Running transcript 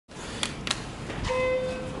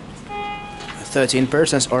13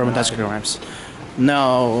 persons or multiple kilograms.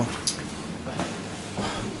 No.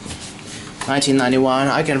 1991,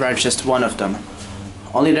 I can write just one of them.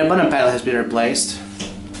 Only the bottom panel has been replaced,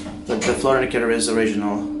 but the floor indicator is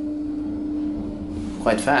original.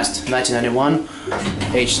 Quite fast. 1991,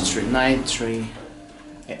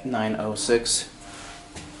 H93906,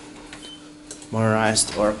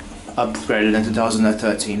 modernized or upgraded in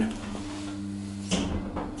 2013.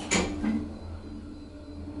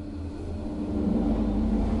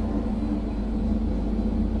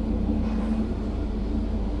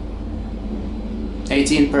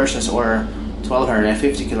 $18 persons or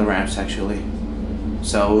 1250 kilograms actually.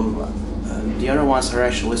 So the other ones are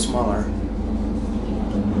actually smaller.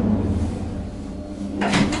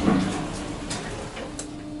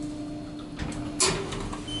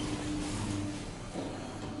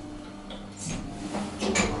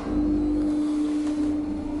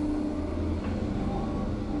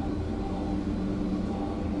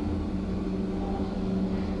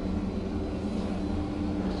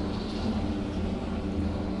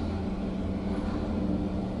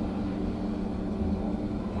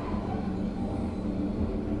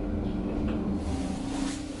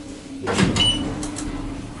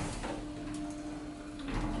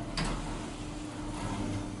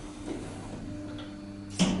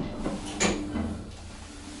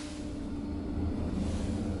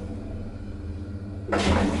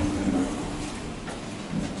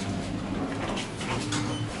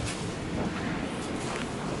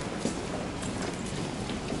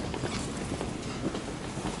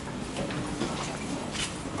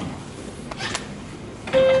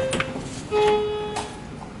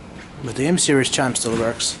 But the M-Series chime still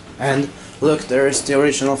works. And look, there is the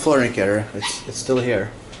original floor indicator. It's still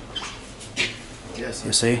here. Yes.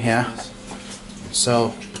 You see, yeah.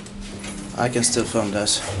 So I can still film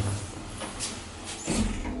this.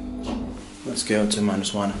 Let's go to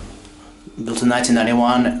 -1. Built in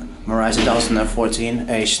 1991, modernized 2014,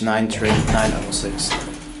 H93906.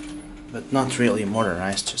 But not really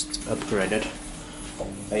modernized, just upgraded.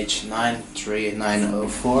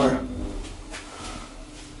 H93904.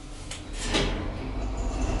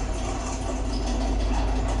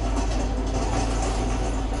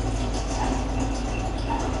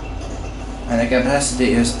 And the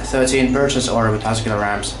capacity is 13 persons or 1000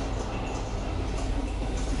 kilograms.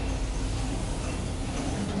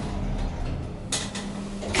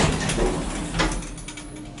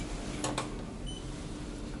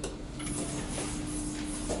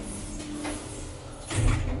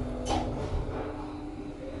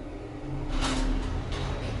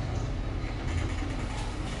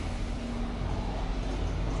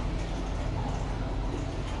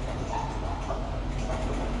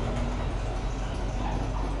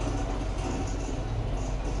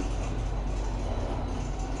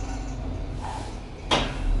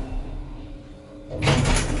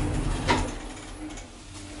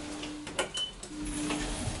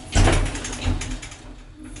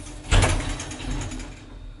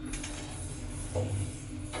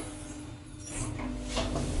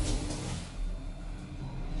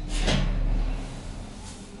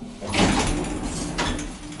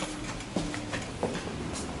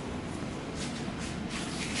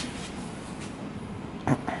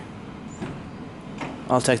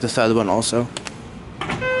 I'll take the third one also.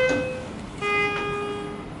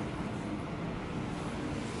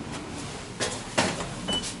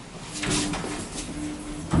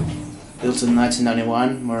 Built in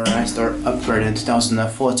 1991, modernized or upgraded in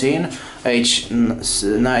 2014,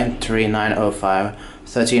 H93905,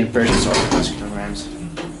 13 persons or 1000 kilograms.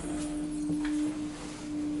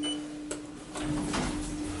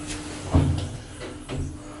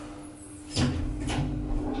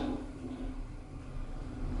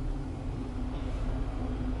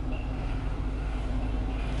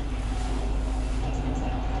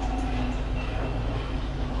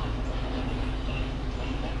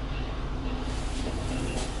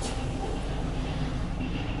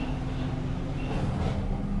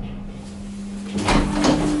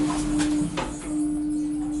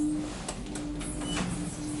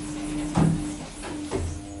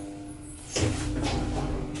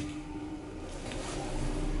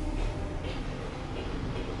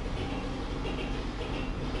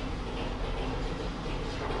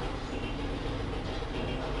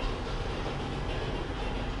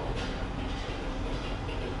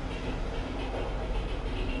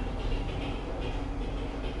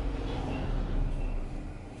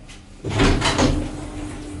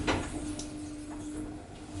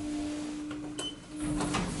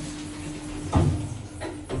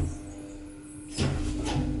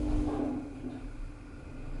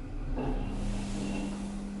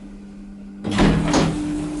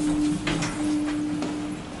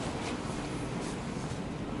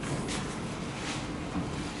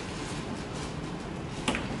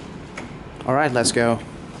 Alright, let's go.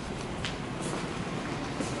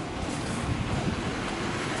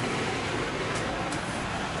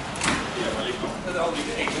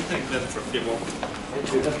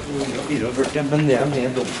 Men det er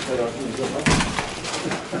med dumt.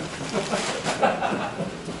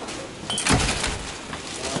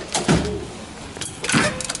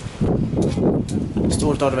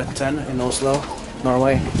 Stortorvet 10 in Oslo,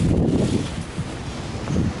 Norway.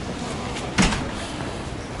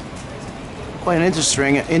 Quite an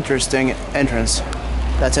interesting entrance.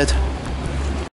 That's it.